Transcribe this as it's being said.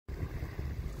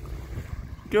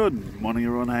Good morning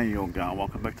everyone, how you all going?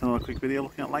 Welcome back to another quick video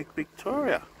looking at Lake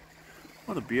Victoria.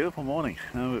 What a beautiful morning.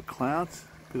 We've got clouds,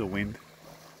 a bit of wind.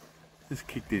 Just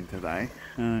kicked in today.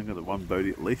 Got the one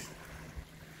boatie at least.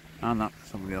 Oh no,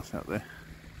 somebody else out there.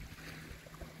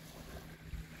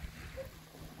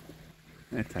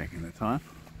 They're taking their time.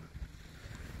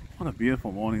 What a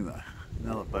beautiful morning though.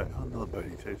 Another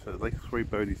boatie too, so like 3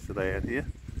 boaties today out here.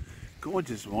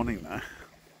 Gorgeous morning though.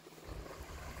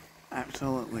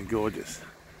 Absolutely gorgeous.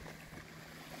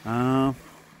 Yeah.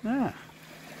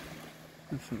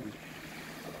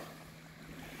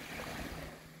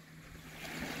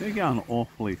 They're going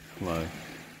awfully slow.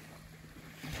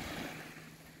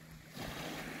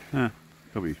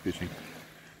 Could be fishing,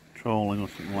 trolling or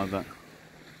something like that.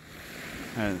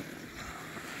 And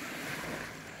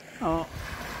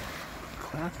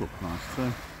clouds look nice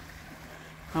too.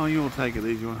 You will take it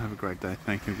easy. You want to have a great day.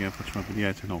 Thank you again for watching my video.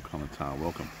 It's an all commentator.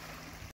 Welcome.